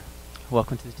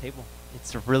welcome to the table.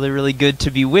 It's really, really good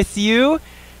to be with you,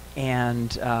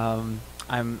 and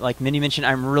I'm, like Minnie mentioned,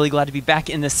 I'm really glad to be back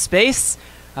in this space,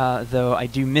 though I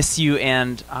do miss you,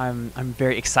 and I'm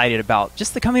very excited about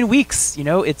just the coming weeks. You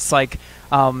know, it's like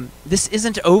this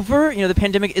isn't over, the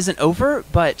pandemic isn't over,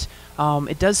 but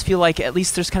it does feel like at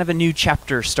least there's kind of a new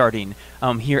chapter starting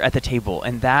here at the table,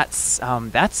 and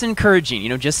that's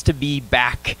encouraging, just to be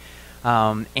back.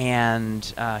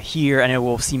 Here, I know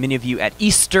we'll see many of you at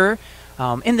Easter,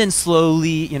 and then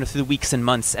slowly, through the weeks and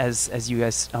months as you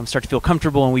guys start to feel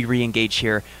comfortable and we re-engage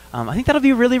here. I think that'll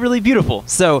be really, really beautiful.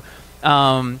 So,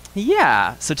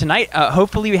 so tonight,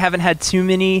 hopefully we haven't had too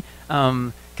many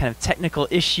kind of technical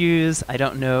issues. I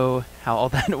don't know how all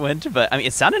that went, but I mean,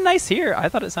 it sounded nice here. I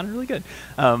thought it sounded really good.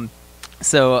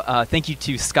 So thank you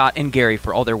to Scott and Gary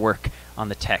for all their work on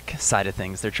the tech side of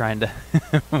things. They're trying to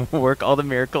work all the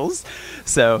miracles.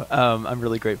 So I'm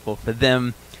really grateful for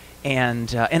them.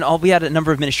 And we had a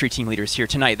number of ministry team leaders here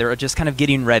tonight. They're just kind of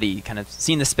getting ready, kind of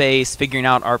seeing the space, figuring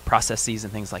out our processes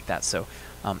and things like that. So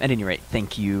at any rate,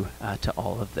 thank you to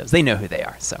all of those. They know who they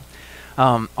are. So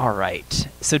all right.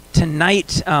 So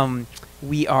tonight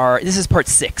this is part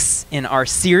 6 in our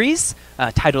series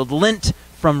titled Lent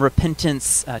from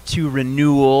Repentance to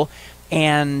Renewal.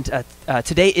 And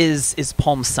today is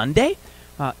Palm Sunday,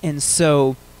 and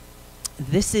so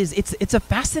it's a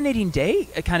fascinating day,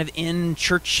 kind of in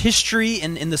church history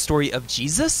and in the story of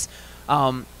Jesus,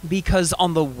 because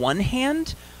on the one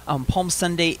hand, Palm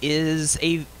Sunday is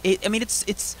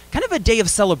it's kind of a day of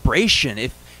celebration.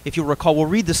 If you'll recall, we'll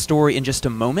read the story in just a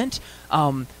moment,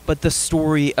 but the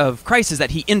story of Christ is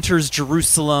that he enters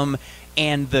Jerusalem.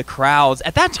 And the crowds,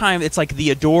 at that time, it's like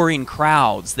the adoring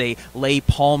crowds. They lay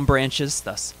palm branches,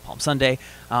 thus Palm Sunday.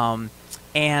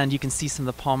 And you can see some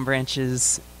of the palm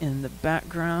branches in the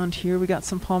background here. We got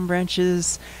some palm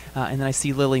branches. And then I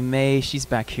see Lily Mae. She's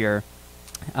back here.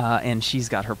 And she's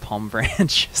got her palm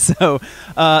branch. So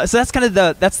that's kind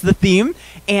of that's the theme.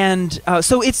 And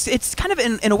so it's kind of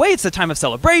in a way it's a time of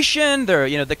celebration.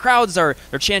 The crowds they're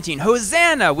chanting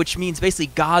Hosanna, which means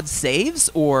basically God saves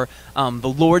or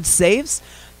the Lord saves.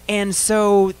 And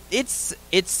so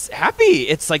it's happy.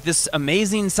 It's like this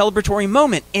amazing celebratory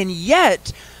moment. And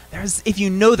yet if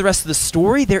you know the rest of the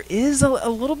story, there is a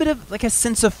little bit of like a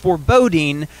sense of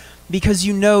foreboding, because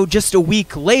just a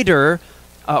week later,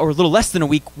 or a little less than a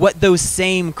week, what those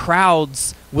same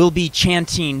crowds will be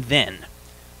chanting then,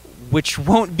 which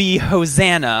won't be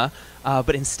Hosanna,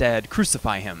 but instead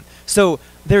crucify him. So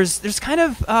there's kind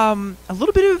of a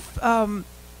little bit of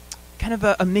kind of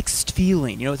a mixed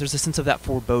feeling. There's a sense of that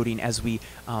foreboding as we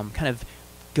kind of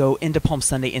go into Palm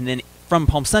Sunday, and then from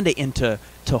Palm Sunday into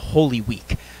Holy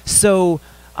Week. So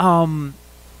where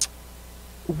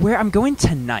I'm going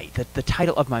tonight, the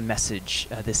title of my message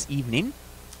this evening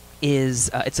is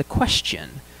it's a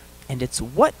question, and it's,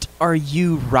 what are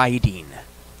you writing?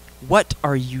 What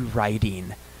are you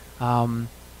writing? I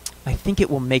think it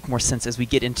will make more sense as we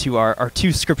get into our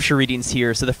 2 scripture readings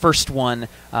here. So the first one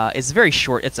is very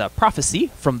short. It's a prophecy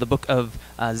from the book of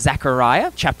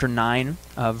Zechariah, chapter 9,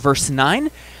 verse 9.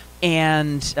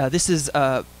 And this is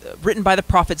written by the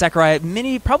prophet Zechariah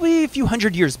probably a few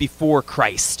hundred years before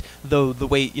Christ. Though the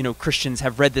way, Christians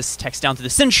have read this text down through the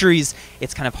centuries,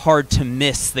 it's kind of hard to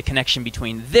miss the connection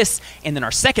between this and then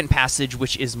our second passage,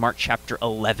 which is Mark chapter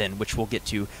 11, which we'll get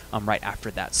to right after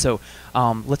that. So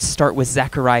let's start with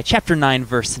Zechariah chapter 9,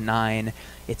 verse 9.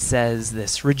 It says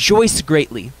this: "Rejoice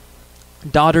greatly,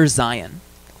 daughter Zion.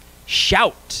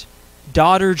 Shout,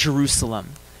 daughter Jerusalem.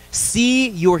 See,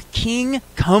 your king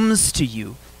comes to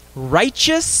you,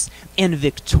 righteous and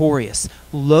victorious,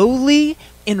 lowly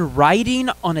and riding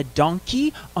on a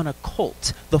donkey, on a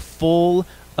colt, the foal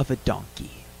of a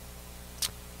donkey."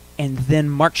 And then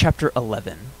Mark chapter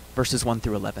 11, verses 1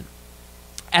 through 11.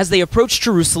 "As they approached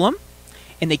Jerusalem,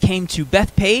 and they came to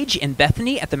Bethpage and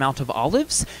Bethany at the Mount of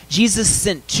Olives, Jesus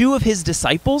sent 2 of his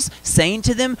disciples, saying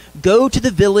to them, 'Go to the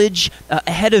village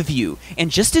ahead of you, and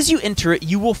just as you enter it,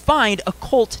 you will find a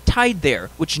colt tied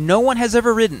there, which no one has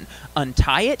ever ridden.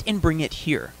 Untie it and bring it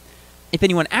here. If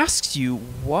anyone asks you,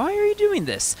 why are you doing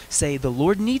this? Say, the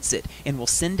Lord needs it, and will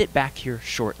send it back here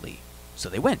shortly.' So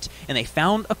they went, and they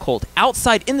found a colt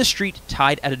outside in the street,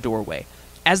 tied at a doorway.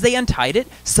 As they untied it,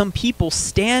 some people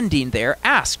standing there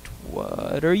asked,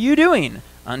 'What are you doing,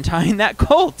 untying that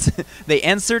colt?' They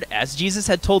answered as Jesus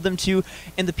had told them to,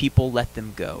 and the people let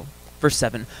them go." Verse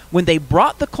 7, "When they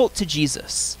brought the colt to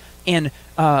Jesus and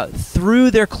threw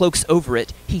their cloaks over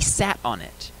it, he sat on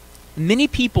it. Many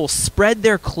people spread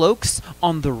their cloaks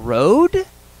on the road,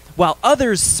 while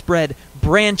others spread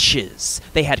branches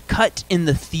they had cut in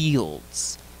the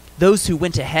fields. Those who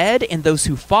went ahead and those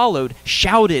who followed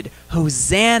shouted,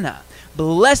 "Hosanna!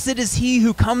 Blessed is he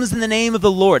who comes in the name of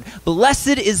the Lord.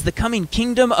 Blessed is the coming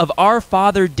kingdom of our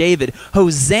father David.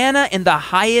 Hosanna in the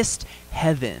highest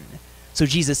heaven." So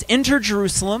Jesus entered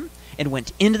Jerusalem and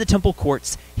went into the temple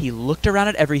courts. He looked around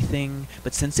at everything,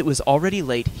 but since it was already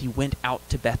late, he went out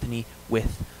to Bethany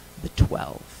with the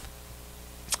 12.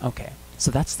 Okay, so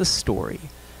that's the story.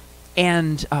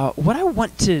 And what I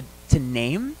want to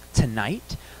name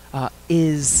tonight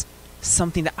is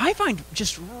something that I find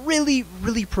just really,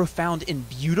 really profound and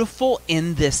beautiful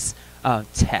in this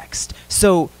text.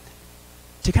 So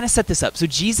to kind of set this up, so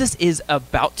Jesus is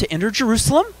about to enter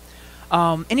Jerusalem,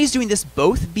 and he's doing this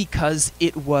both because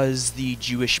it was the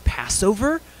Jewish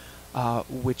Passover,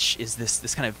 which is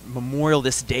this kind of memorial,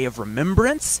 this day of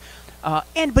remembrance,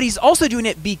 but he's also doing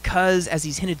it because, as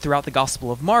he's hinted throughout the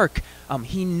Gospel of Mark,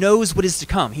 he knows what is to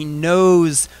come. He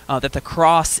knows that the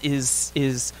cross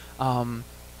is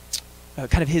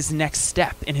kind of his next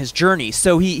step in his journey.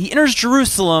 So he enters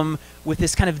Jerusalem with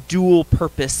this kind of dual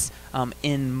purpose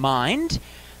in mind.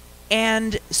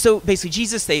 And so basically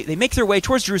Jesus, they make their way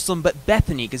towards Jerusalem, but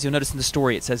Bethany, because you'll notice in the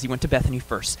story it says he went to Bethany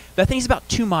first. Bethany's about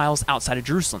 2 miles outside of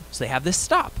Jerusalem. So they have this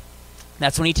stop.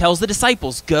 That's when he tells the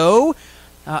disciples, go,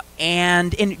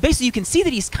 and basically you can see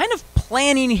that he's kind of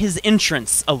planning his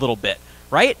entrance a little bit,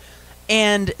 right?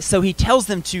 And so he tells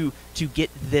them to get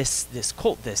this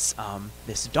colt, this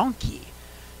donkey.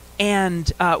 And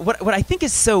what I think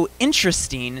is so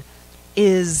interesting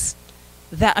is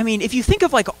that, I mean, if you think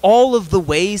of like all of the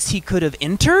ways he could have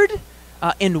entered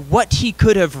and what he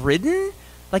could have ridden,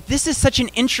 like this is such an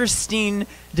interesting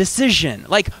decision.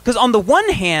 Like, because on the one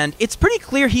hand, it's pretty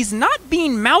clear he's not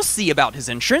being mousy about his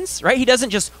entrance, right? He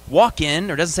doesn't just walk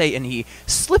in, or doesn't say, and he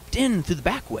slipped in through the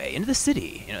back way into the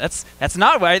city. You know, that's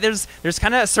not why. There's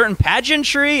kind of a certain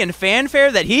pageantry and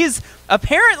fanfare that he's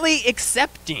apparently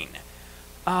accepting,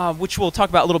 which we'll talk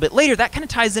about a little bit later. That kind of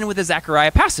ties in with the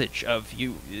Zechariah passage of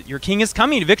your king is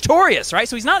coming victorious, right?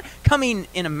 So he's not coming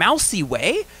in a mousy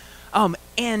way,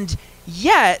 and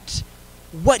yet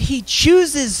what he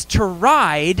chooses to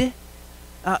ride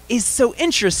is so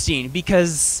interesting,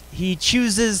 because he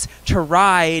chooses to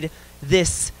ride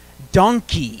this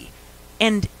donkey,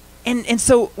 and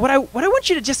so what I want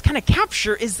you to just kind of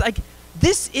capture is like,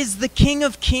 this is the King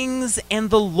of Kings and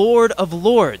the Lord of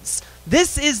Lords.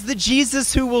 This is the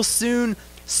Jesus who will soon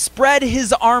spread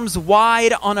his arms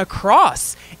wide on a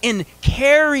cross and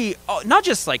carry not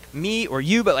just like me or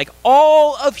you, but like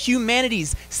all of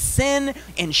humanity's sin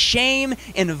and shame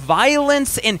and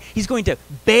violence, and he's going to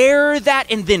bear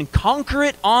that and then conquer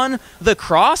it on the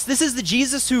cross. This is the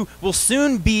Jesus who will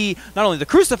soon be not only the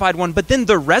crucified one, but then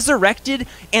the resurrected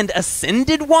and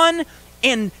ascended one.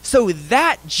 And so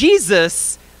that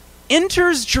Jesus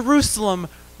enters Jerusalem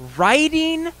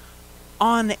riding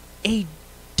on a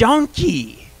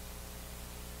donkey.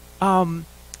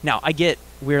 Now, I get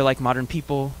we're like modern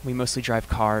people. We mostly drive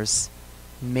cars.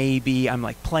 Maybe I'm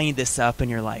like playing this up and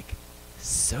you're like,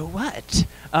 so what?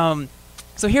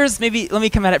 So here's maybe, let me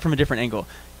come at it from a different angle.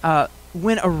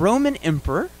 When a Roman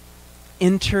emperor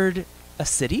entered a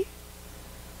city,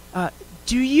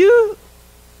 do you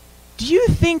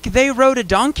think they rode a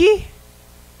donkey?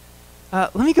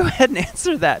 Let me go ahead and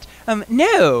answer that.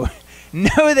 No.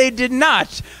 No, they did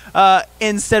not.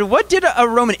 Instead, what did a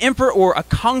Roman emperor or a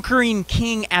conquering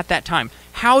king at that time,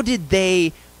 how did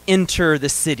they enter the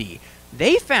city?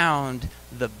 They found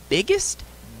the biggest,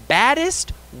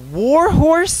 baddest war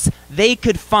horse they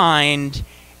could find,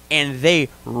 and they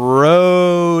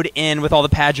rode in with all the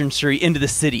pageantry into the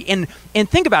city. And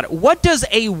think about it. What does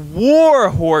a war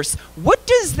horse, what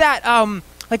does that,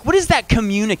 what does that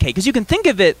communicate? Because you can think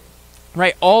of it,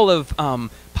 right, all of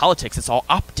politics, it's all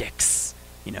optics.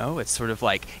 You know, it's sort of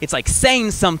like, it's like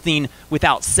saying something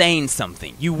without saying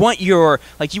something. You want to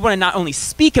not only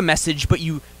speak a message, but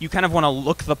you kind of want to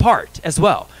look the part as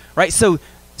well, right? So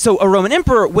a Roman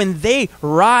emperor, when they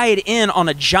ride in on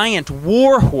a giant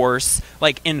war horse,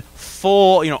 like in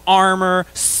full, armor,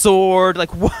 sword,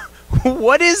 like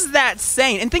what is that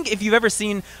saying? And think, if you've ever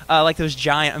seen like those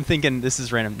giant, I'm thinking, this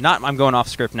is random, I'm going off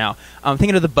script now. I'm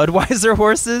thinking of the Budweiser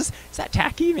horses. Is that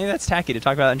tacky? Maybe that's tacky to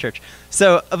talk about that in church.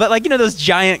 So, but like, those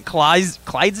giant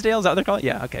Clydesdales, is that what they're called?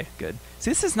 Yeah, okay, good.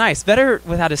 See, this is nice. Better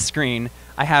without a screen.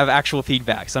 I have actual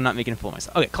feedback, so I'm not making a fool of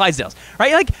myself. Okay, Clydesdales,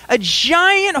 right? Like a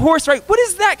giant horse, right? What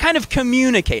does that kind of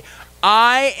communicate?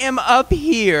 I am up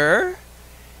here,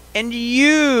 and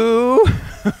you,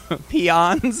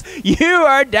 peons, you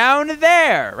are down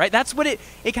there, right? That's what it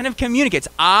kind of communicates.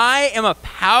 I am a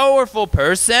powerful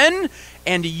person,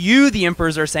 and you, the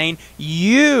emperors, are saying,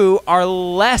 you are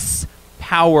less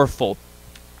powerful.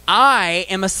 I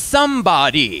am a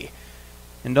somebody.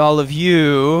 And all of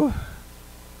you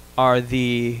are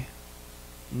the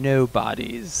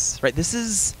nobodies, right? This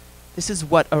is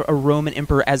what a Roman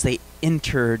emperor, as they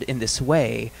entered in this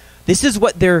way, this is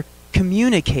what they're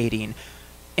communicating.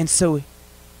 And so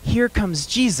here comes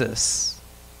Jesus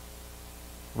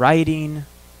riding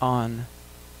on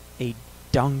a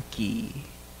donkey.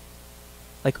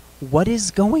 Like, what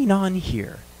is going on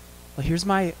here? Well, here's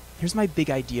my big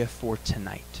idea for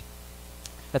tonight.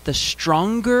 That the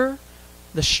stronger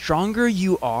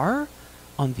you are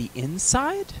on the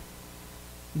inside,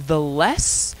 the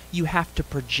less you have to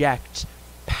project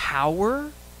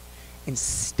power and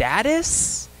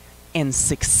status and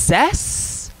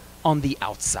success on the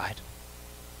outside.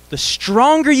 The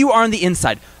stronger you are on the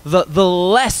inside, the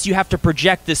less you have to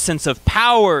project this sense of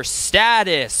power,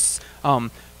 status,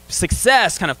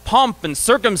 success, kind of pomp and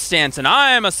circumstance, and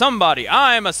I am a somebody,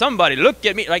 look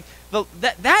at me. Like,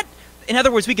 that, in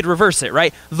other words, we could reverse it,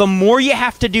 right? The more you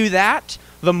have to do that,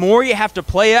 the more you have to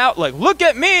play out, like, look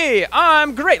at me,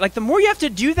 I'm great. Like, the more you have to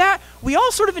do that, we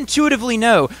all sort of intuitively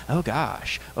know, oh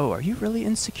gosh, are you really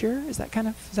insecure? Is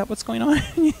that what's going on?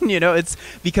 It's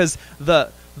because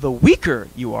the weaker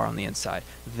you are on the inside,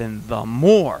 then the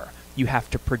more you have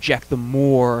to project, the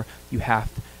more you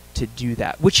have to do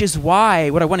that. Which is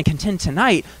why what I want to contend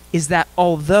tonight is that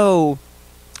although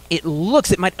it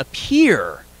might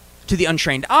appear to the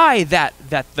untrained eye that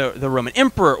the Roman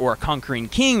emperor or a conquering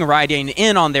king riding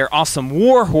in on their awesome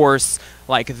war horse,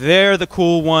 like they're the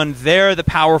cool one, they're the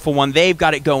powerful one, they've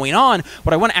got it going on.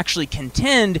 What I want to actually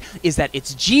contend is that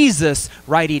it's Jesus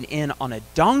riding in on a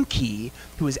donkey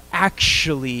who is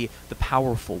actually the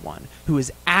powerful one, who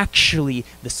is actually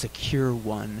the secure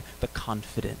one, the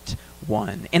confident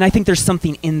one. And I think there's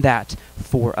something in that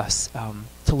for us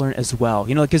to learn as well.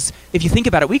 Because if you think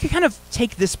about it, we could kind of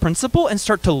take this principle and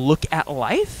start to look at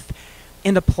life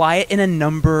and apply it in a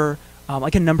number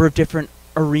of different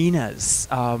arenas.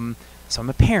 So I'm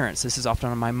a parent, so this is often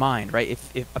on my mind, right?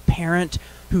 If a parent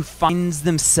who finds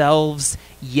themselves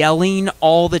yelling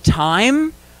all the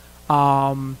time,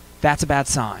 that's a bad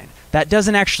sign. That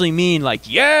doesn't actually mean like,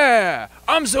 yeah,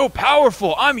 I'm so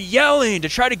powerful, I'm yelling to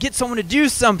try to get someone to do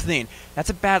something. That's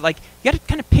a bad, you got to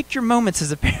kind of pick your moments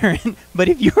as a parent. But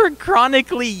if you're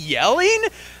chronically yelling,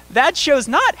 that shows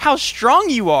not how strong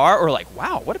you are or like,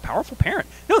 wow, what a powerful parent.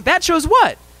 No, that shows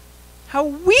what? How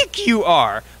weak you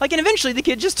are. And eventually the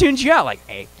kid just tunes you out like,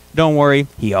 hey, don't worry,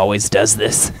 he always does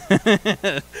this.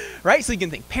 Right? So you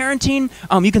can think parenting.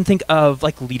 You can think of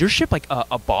leadership, like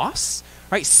a boss.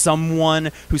 Right?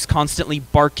 Someone who's constantly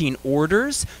barking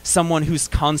orders, someone who's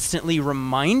constantly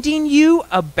reminding you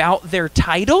about their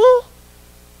title.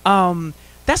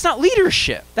 That's not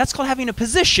leadership. That's called having a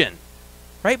position.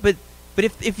 Right? But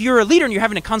if you're a leader and you're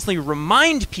having to constantly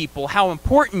remind people how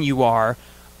important you are,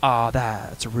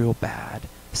 that's a real bad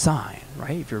sign,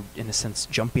 right? If you're, in a sense,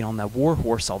 jumping on that war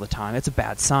horse all the time, it's a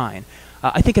bad sign.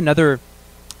 I think another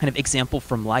kind of example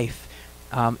from life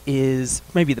is,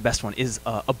 maybe the best one, is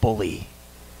a bully.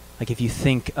 If you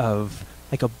think of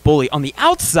a bully, on the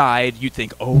outside, you'd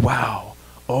think, oh, wow,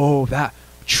 that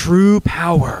true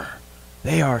power.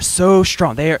 They are so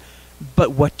strong.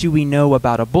 But what do we know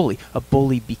about a bully? A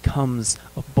bully becomes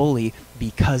a bully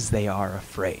because they are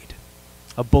afraid.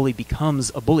 A bully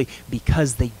becomes a bully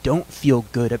because they don't feel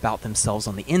good about themselves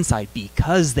on the inside,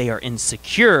 because they are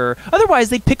insecure. Otherwise,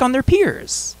 they'd pick on their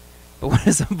peers. But what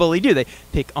does a bully do? They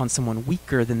pick on someone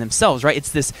weaker than themselves, right?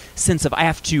 It's this sense of I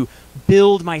have to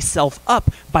build myself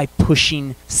up by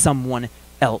pushing someone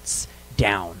else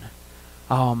down.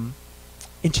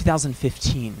 In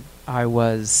 2015, I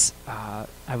was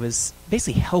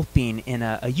basically helping in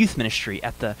a youth ministry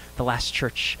at the last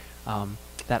church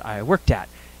that I worked at.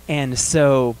 And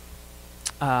so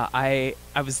I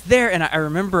was there, and I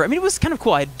remember, it was kind of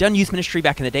cool. I had done youth ministry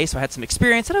back in the day, so I had some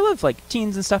experience, and I loved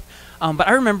teens and stuff. But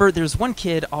I remember there was one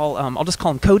kid, I'll just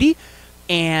call him Cody,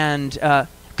 and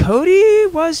Cody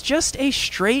was just a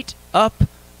straight up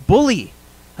bully.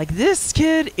 This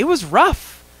kid, it was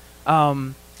rough.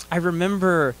 I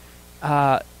remember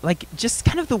just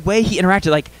kind of the way he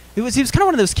interacted. He was kind of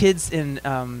one of those kids in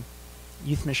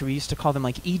youth ministry. We used to call them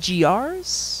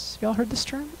EGRs. Have y'all heard this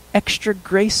term? Extra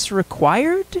grace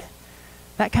required?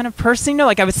 That kind of person.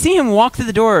 I would see him walk through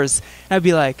the doors, and I'd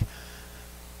be like,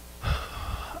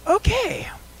 okay,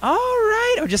 all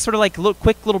right. Or just sort of a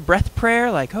quick little breath prayer,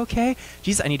 okay,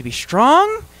 Jesus, I need to be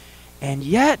strong, and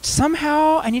yet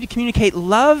somehow I need to communicate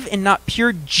love and not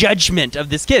pure judgment of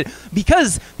this kid.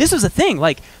 Because this was a thing.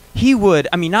 He would,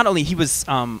 not only he was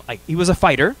a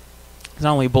fighter,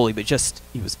 not only a bully, but just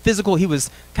he was physical. He was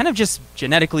kind of just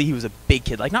genetically, he was a big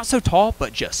kid, like not so tall,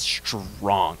 but just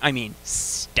strong. I mean,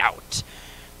 stout.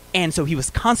 And so he was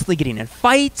constantly getting in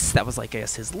fights. That was like, I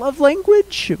guess, his love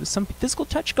language. It was some physical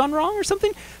touch gone wrong or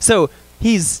something. So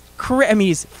he's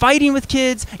fighting with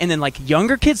kids and then like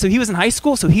younger kids. So he was in high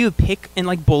school, so he would pick and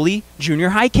like bully junior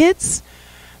high kids.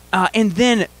 And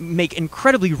then make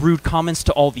incredibly rude comments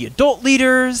to all the adult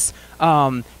leaders,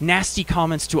 nasty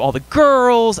comments to all the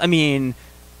girls. I mean,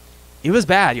 it was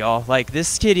bad, y'all. Like,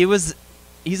 this kid,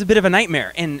 he's a bit of a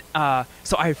nightmare. And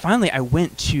so I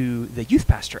went to the youth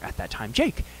pastor at that time,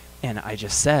 Jake, and I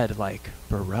just said, like,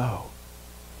 bro,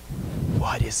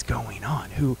 what is going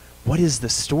on? What is the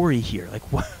story here? Like,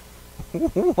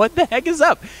 what the heck is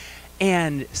up?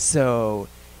 And so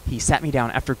he sat me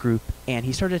down after group, and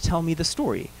he started to tell me the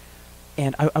story.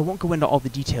 And I won't go into all the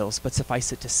details, but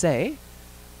suffice it to say,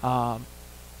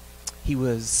 he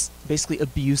was basically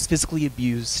physically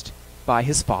abused by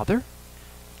his father,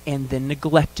 and then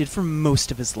neglected for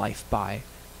most of his life by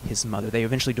his mother. They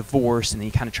eventually divorced, and then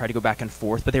he kind of tried to go back and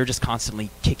forth, but they were just constantly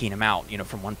kicking him out,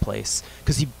 from one place.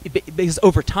 Because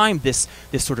over time, this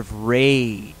sort of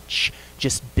rage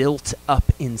just built up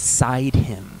inside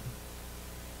him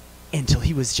until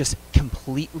he was just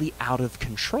completely out of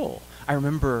control. I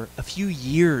remember a few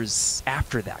years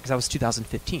after that, because that was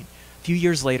 2015. A few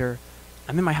years later,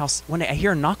 I'm in my house. One day I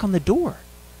hear a knock on the door,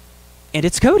 and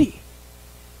it's Cody.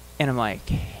 And I'm like,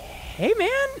 hey,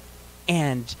 man.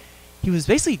 And he was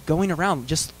basically going around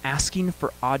just asking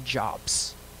for odd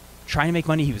jobs, trying to make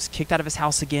money. He was kicked out of his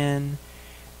house again.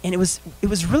 And it was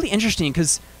really interesting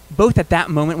because both at that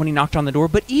moment when he knocked on the door,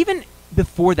 but even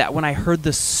before that, when I heard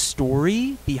the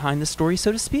story, behind the story,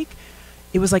 so to speak,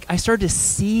 it was like I started to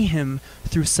see him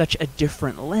through such a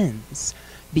different lens,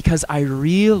 because I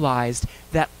realized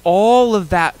that all of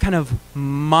that kind of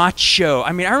macho,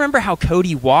 I mean, I remember how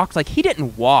Cody walked. Like, he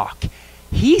didn't walk.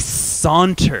 He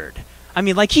sauntered. I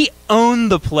mean, like, he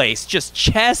owned the place, just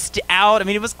chest out. I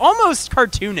mean, it was almost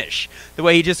cartoonish, the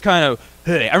way he just kind of,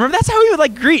 hey. I remember that's how he would,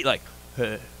 like, greet, like,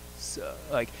 hey. So,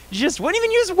 like, just wouldn't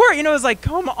even use word. It was like,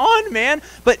 come on, man.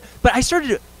 But I started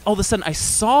to, all of a sudden, I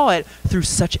saw it through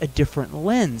such a different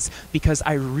lens, because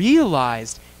I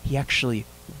realized he actually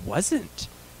wasn't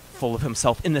full of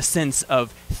himself in the sense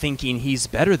of thinking he's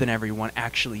better than everyone.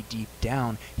 Actually, deep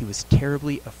down, he was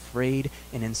terribly afraid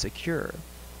and insecure.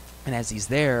 And as he's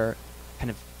there,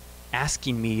 kind of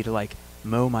asking me to, like,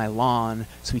 mow my lawn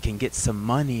so he can get some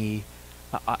money,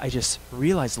 I just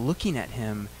realized, looking at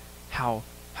him, how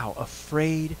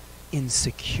afraid,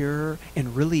 insecure,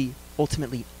 and really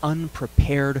ultimately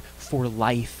unprepared for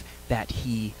life that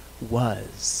he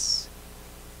was.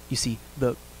 You see,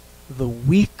 the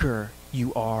weaker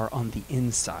you are on the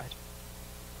inside,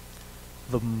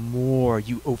 the more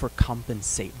you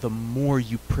overcompensate, the more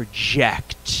you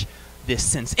project this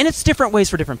sense. And it's different ways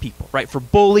for different people, right? For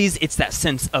bullies, it's that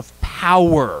sense of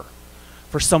power.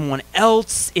 For someone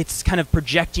else, it's kind of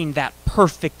projecting that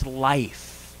perfect life.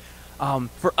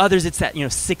 For others, it's that,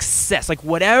 success, like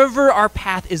whatever our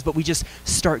path is, but we just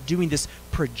start doing this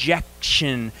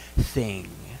projection thing,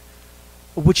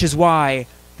 which is why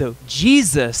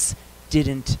Jesus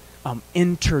didn't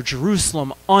enter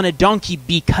Jerusalem on a donkey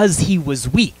because he was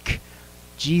weak.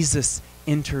 Jesus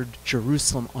entered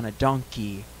Jerusalem on a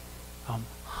donkey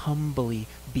humbly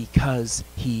because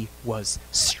he was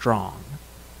strong.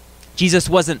 Jesus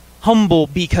wasn't humble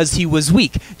because he was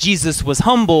weak. Jesus was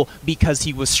humble because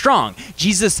he was strong.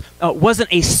 Jesus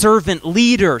wasn't a servant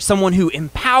leader, someone who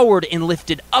empowered and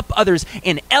lifted up others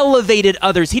and elevated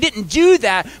others. He didn't do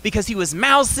that because he was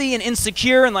mousy and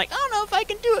insecure and like, I don't know if I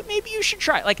can do it. Maybe you should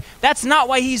try. Like, that's not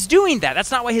why he's doing that.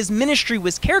 That's not why his ministry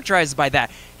was characterized by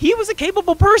that. He was a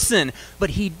capable person,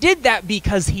 but he did that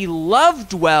because he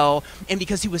loved well and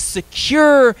because he was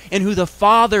secure in who the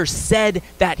Father said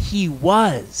that he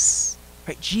was.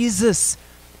 Right? Jesus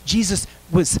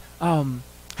was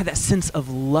had that sense of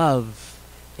love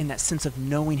and that sense of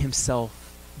knowing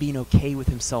himself, being okay with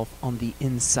himself on the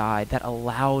inside, that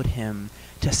allowed him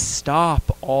to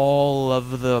stop all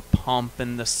of the pomp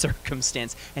and the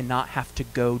circumstance and not have to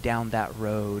go down that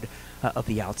road of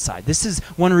the outside. This is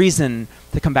one reason,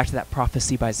 to come back to that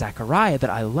prophecy by Zechariah, that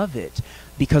I love it.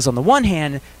 Because on the one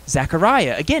hand,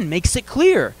 Zechariah, again, makes it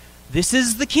clear, this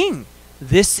is the king.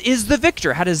 This is the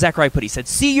victor. How does Zechariah put it? He said,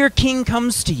 see, your king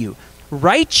comes to you,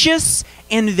 righteous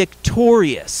and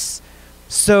victorious.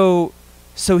 So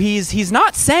he's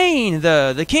not saying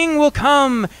the king will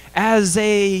come as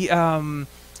a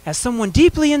as someone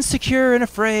deeply insecure and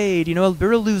afraid, a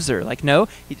real loser. Like, no,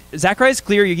 Zechariah is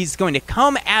clear. He's going to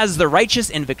come as the righteous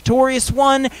and victorious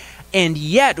one, and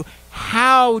yet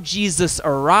how Jesus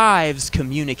arrives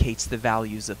communicates the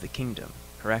values of the kingdom,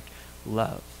 correct?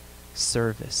 Love,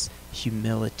 service,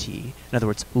 humility. In other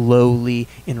words, lowly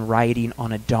in riding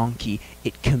on a donkey.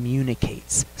 It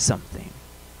communicates something.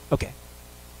 Okay,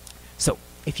 so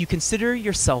if you consider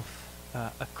yourself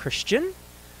a Christian,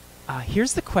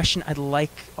 here's the question I'd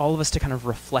like all of us to kind of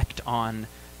reflect on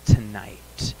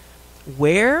tonight.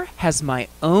 Where has my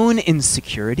own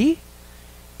insecurity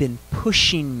been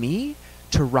pushing me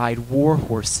to ride war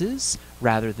horses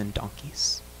rather than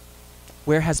donkeys?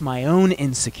 Where has my own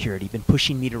insecurity been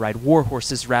pushing me to ride war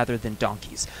horses rather than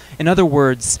donkeys? In other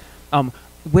words,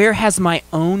 where has my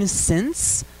own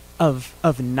sense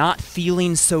of not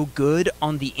feeling so good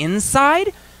on the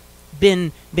inside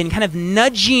been kind of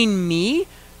nudging me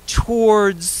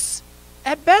towards,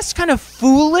 at best, kind of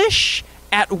foolish,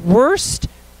 at worst,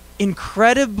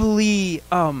 incredibly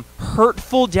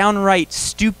hurtful, downright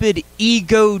stupid,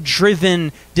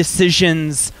 ego-driven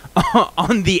decisions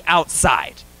on the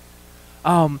outside?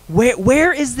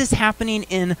 Where is this happening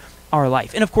in our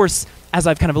life? And of course, as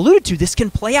I've kind of alluded to, this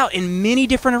can play out in many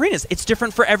different arenas. It's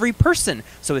different for every person.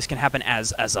 So this can happen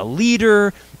as a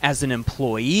leader, as an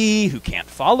employee who can't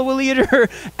follow a leader,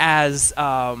 as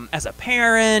a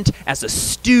parent, as a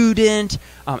student,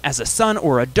 as a son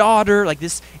or a daughter. Like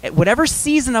this, whatever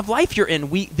season of life you're in,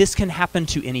 this can happen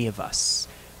to any of us.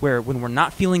 Where when we're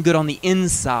not feeling good on the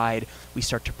inside, we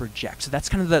start to project. So that's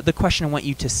kind of the question I want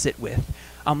you to sit with.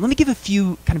 Let me give a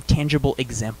few kind of tangible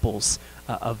examples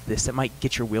of this that might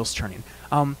get your wheels turning.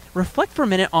 Reflect for a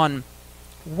minute on,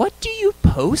 what do you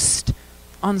post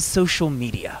on social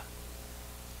media?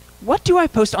 What do I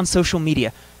post on social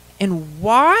media? And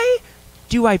why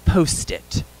do I post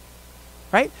it?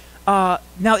 Right? Now,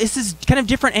 this is kind of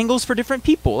different angles for different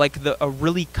people. Like a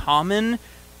really common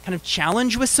kind of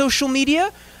challenge with social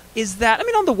media is that,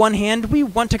 on the one hand, we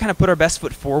want to kind of put our best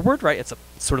foot forward, right? It's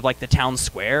sort of like the town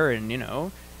square, and,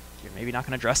 you're maybe not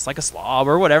going to dress like a slob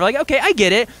or whatever. Like, okay, I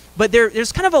get it. But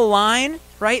there's kind of a line,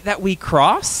 right, that we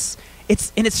cross.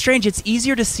 It's strange. It's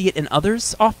easier to see it in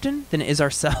others often than it is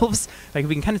ourselves. Like,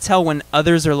 we can kind of tell when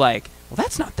others are like, well,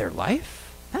 that's not their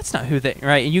life. That's not who they,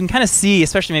 right? And you can kind of see,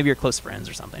 especially maybe your close friends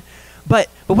or something. But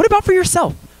what about for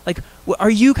yourself? Like,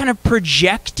 are you kind of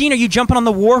projecting? Are you jumping on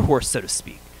the war horse, so to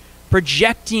speak?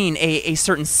 Projecting a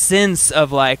certain sense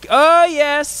of like, oh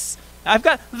yes, I've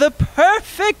got the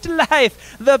perfect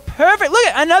life, look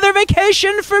at another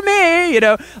vacation for me,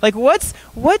 like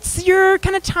what's your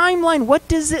kind of timeline? What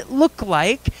does it look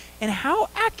like? And how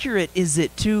accurate is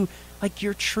it to like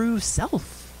your true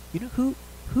self?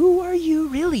 Who are you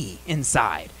really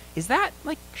inside? Is that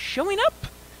like showing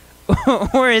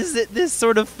up? Or is it this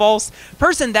sort of false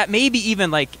person that maybe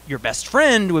even like your best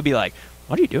friend would be like,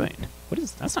 what are you doing?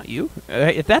 That's not you.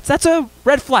 If that's a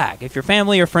red flag. If your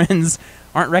family or friends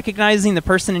aren't recognizing the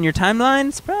person in your timeline,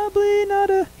 it's probably not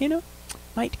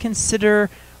might consider,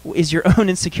 is your own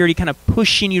insecurity kind of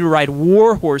pushing you to ride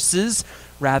war horses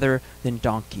rather than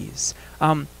donkeys?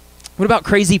 What about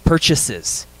crazy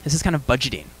purchases? This is kind of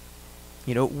budgeting.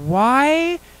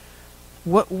 Why?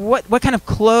 What kind of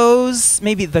clothes?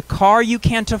 Maybe the car you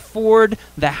can't afford,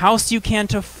 the house you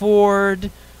can't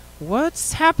afford.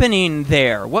 What's happening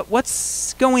there?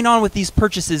 What's going on with these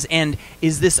purchases? And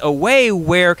is this a way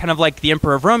where, kind of like the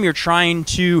Emperor of Rome, you're trying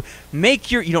to make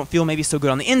you don't feel maybe so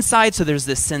good on the inside, so there's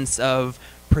this sense of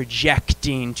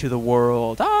projecting to the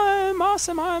world, I'm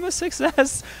awesome, I'm a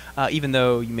success, even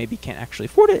though you maybe can't actually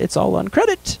afford it, it's all on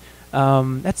credit.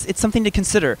 It's something to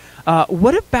consider.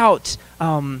 What about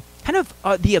kind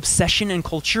of the obsession in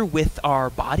culture with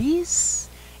our bodies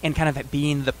and kind of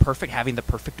having the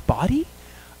perfect body?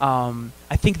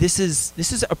 I think this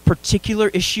is a particular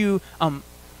issue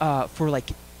for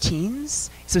like teens,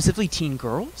 specifically teen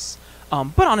girls.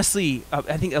 But honestly,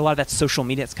 I think a lot of that's social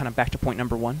media. It's kind of back to point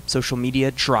number one. Social media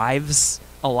drives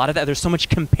a lot of that. There's so much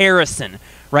comparison,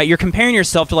 right? You're comparing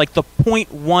yourself to like the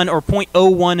 0.1 or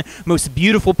 0.01 most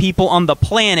beautiful people on the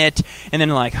planet, and then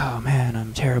like, oh man,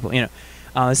 I'm terrible.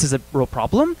 This is a real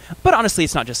problem. But honestly,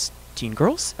 it's not just teen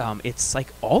girls. It's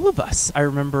like all of us. I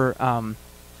remember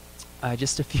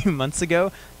just a few months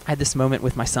ago, I had this moment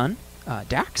with my son,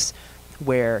 Dax,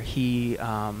 where he's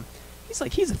a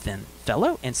thin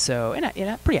fellow, and so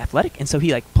and pretty athletic, and so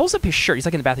he like pulls up his shirt. He's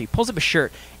like in the bathroom. He pulls up his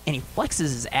shirt and he flexes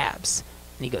his abs,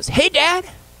 and he goes, "Hey, Dad,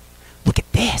 look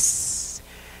at this."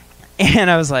 And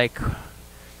I was like,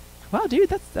 "Wow, dude,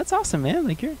 that's awesome, man.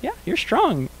 Like you're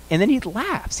strong." And then he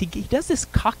laughs. He does this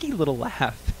cocky little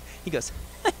laugh. He goes,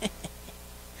 I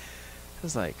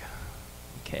was like,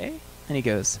 okay. And he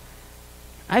goes,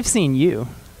 I've seen you.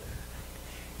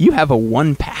 You have a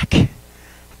 1-pack.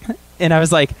 And I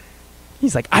was like,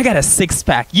 he's like, I got a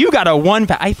 6-pack. You got a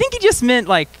 1-pack. I think he just meant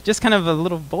like just kind of a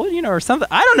little bullet, or something.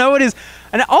 I don't know what it is.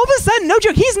 And all of a sudden, no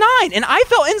joke, he's 9. And I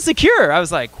felt insecure. I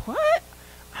was like, what?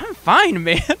 I'm fine,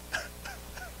 man.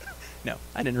 No,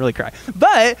 I didn't really cry.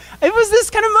 But it was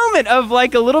this kind of moment of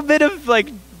like a little bit of like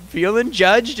feeling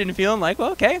judged and feeling like,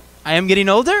 well, okay, I am getting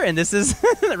older and this is,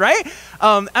 right?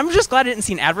 I'm just glad I didn't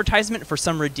see an advertisement for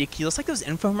some ridiculous, like those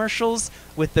infomercials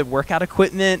with the workout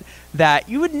equipment that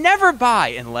you would never buy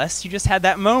unless you just had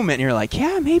that moment and you're like,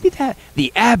 yeah, maybe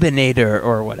the Abinator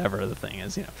or whatever the thing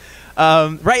is,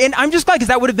 right? And I'm just glad because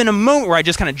that would have been a moment where I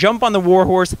just kind of jump on the war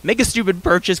horse, make a stupid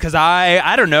purchase because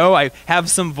I don't know, I have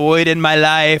some void in my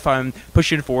life, I'm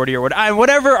pushing 40 or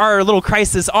whatever our little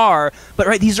crises are. But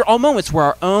right, these are all moments where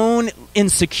our own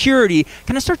insecurity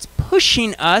kind of starts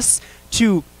pushing us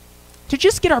to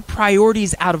just get our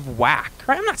priorities out of whack,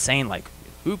 right? I'm not saying like,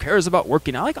 who cares about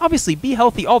working out? Like, obviously, be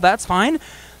healthy, all that's fine.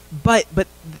 But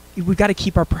we've got to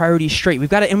keep our priorities straight. We've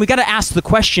got to ask the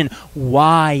question,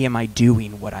 why am I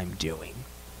doing what I'm doing?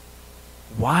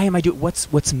 Why am I doing,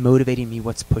 what's motivating me?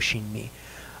 What's pushing me?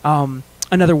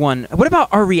 Another one, what about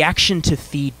our reaction to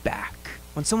feedback?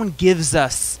 When someone gives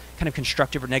us kind of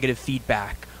constructive or negative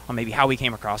feedback on maybe how we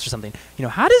came across or something,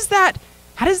 how does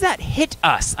that hit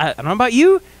us? I don't know about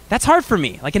you. That's hard for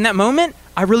me. Like in that moment,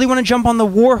 I really want to jump on the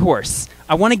war horse.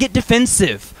 I want to get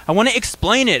defensive. I want to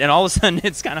explain it. And all of a sudden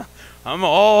it's kind of, I'm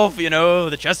off,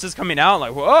 the chest is coming out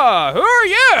like, whoa, who are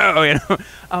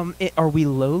you? Are we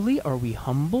lowly? Are we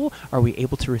humble? Are we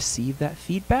able to receive that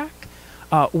feedback?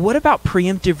 What about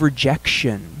preemptive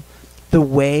rejection? The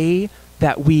way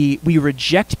that we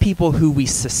reject people who we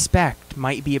suspect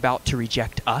might be about to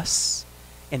reject us.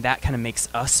 And that kind of makes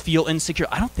us feel insecure.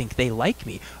 I don't think they like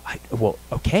me. I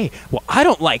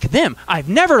don't like them. I've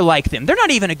never liked them. They're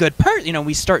not even a good person.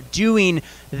 We start doing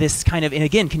this kind of, and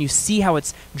again, can you see how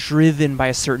it's driven by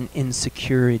a certain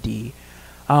insecurity?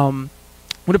 What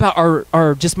about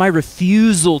our just my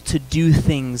refusal to do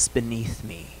things beneath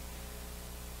me?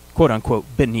 Quote unquote,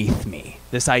 beneath me.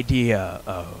 This idea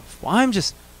of, well,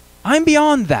 I'm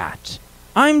beyond that.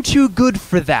 I'm too good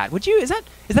for that. Is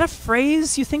that a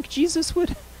phrase you think Jesus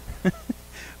would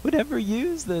ever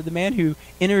use? The man who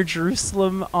entered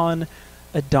Jerusalem on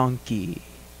a donkey.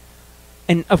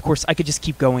 And of course, I could just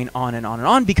keep going on and on and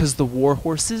on because the war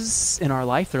horses in our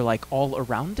life, they're like all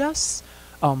around us.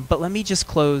 But let me just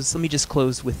close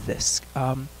with this.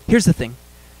 Here's the thing.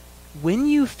 When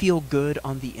you feel good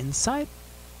on the inside,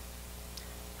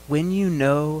 when you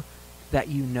know that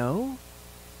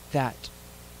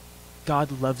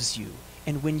God loves you,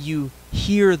 and when you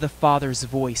hear the Father's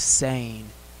voice saying,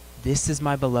 this is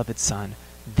my beloved son,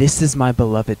 this is my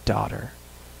beloved daughter,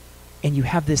 and you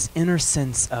have this inner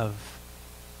sense of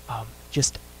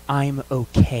just, I'm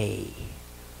okay.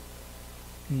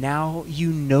 Now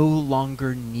you no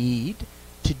longer need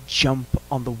to jump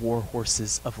on the war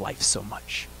horses of life so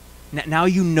much. Now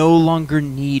you no longer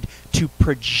need to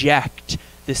project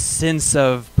this sense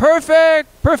of perfection,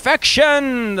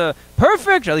 the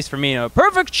perfect, at least for me,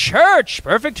 perfect church,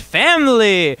 perfect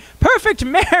family, perfect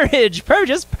marriage,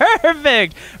 just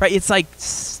perfect, right? It's like,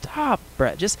 stop,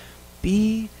 Brett, just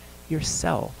be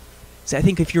yourself. So I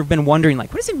think if you've been wondering,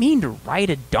 like, what does it mean to ride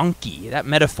a donkey, that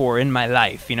metaphor in my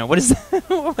life,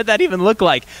 what would that even look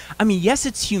like? I mean, yes,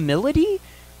 it's humility.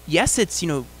 Yes, it's,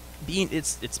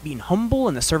 it's being humble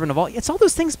and the servant of all. It's all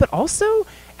those things, but also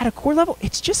at a core level,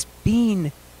 it's just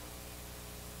being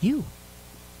you.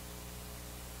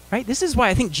 Right? This is why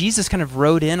I think Jesus kind of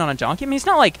rode in on a donkey. I mean, it's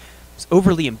not like it's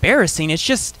overly embarrassing. It's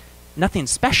just nothing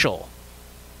special.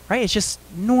 Right? It's just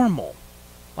normal.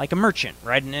 Like a merchant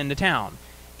riding into town.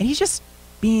 And he's just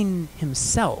being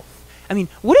himself. I mean,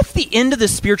 what if the end of the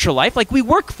spiritual life, like we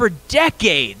work for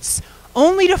decades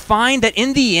only to find that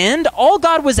in the end, all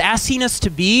God was asking us to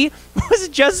be was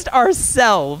just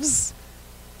ourselves.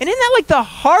 And isn't that like the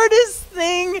hardest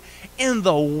thing in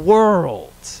the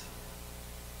world?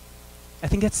 I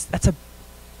think that's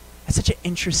such an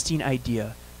interesting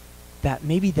idea that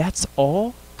maybe that's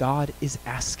all God is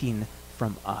asking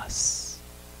from us.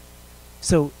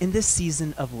 So in this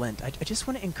season of Lent, I just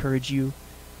want to encourage you,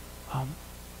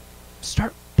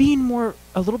 start being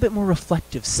a little bit more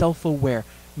reflective, self-aware,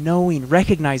 knowing,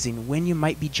 recognizing when you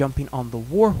might be jumping on the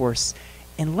war horse,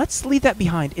 and let's leave that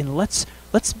behind, and let's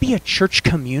be a church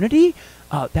community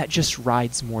that just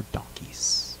rides more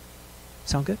donkeys.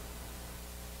 Sound good?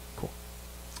 Cool.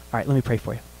 All right, let me pray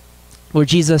for you. Lord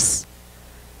Jesus,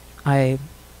 I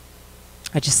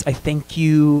thank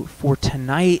you for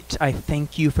tonight. I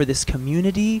thank you for this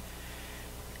community.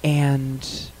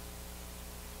 and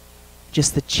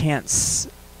just the chance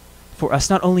for us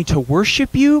not only to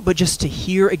worship you, but just to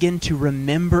hear again, to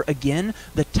remember again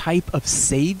the type of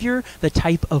Savior, the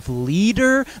type of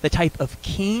leader, the type of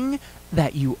King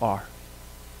that you are.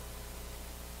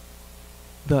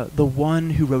 The one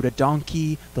who rode a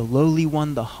donkey, the lowly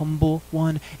one, the humble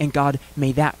one. And God,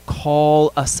 may that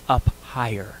call us up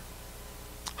higher.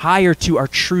 Higher to our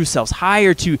true selves,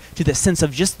 higher to the sense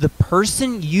of just the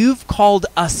person you've called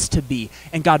us to be.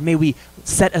 And God, may we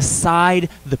set aside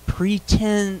the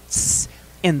pretense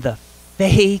and the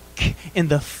fake and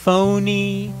the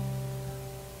phony.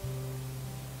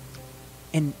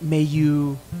 And may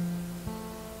you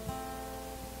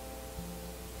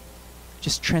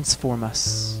just transform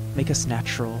us, make us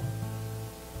natural,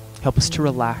 help us to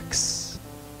relax,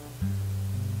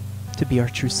 to be our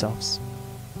true selves.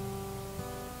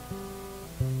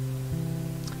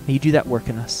 May you do that work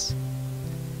in us.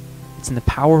 It's in the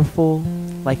powerful,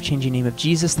 life-changing name of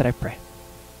Jesus that I pray.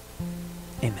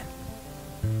 Amen.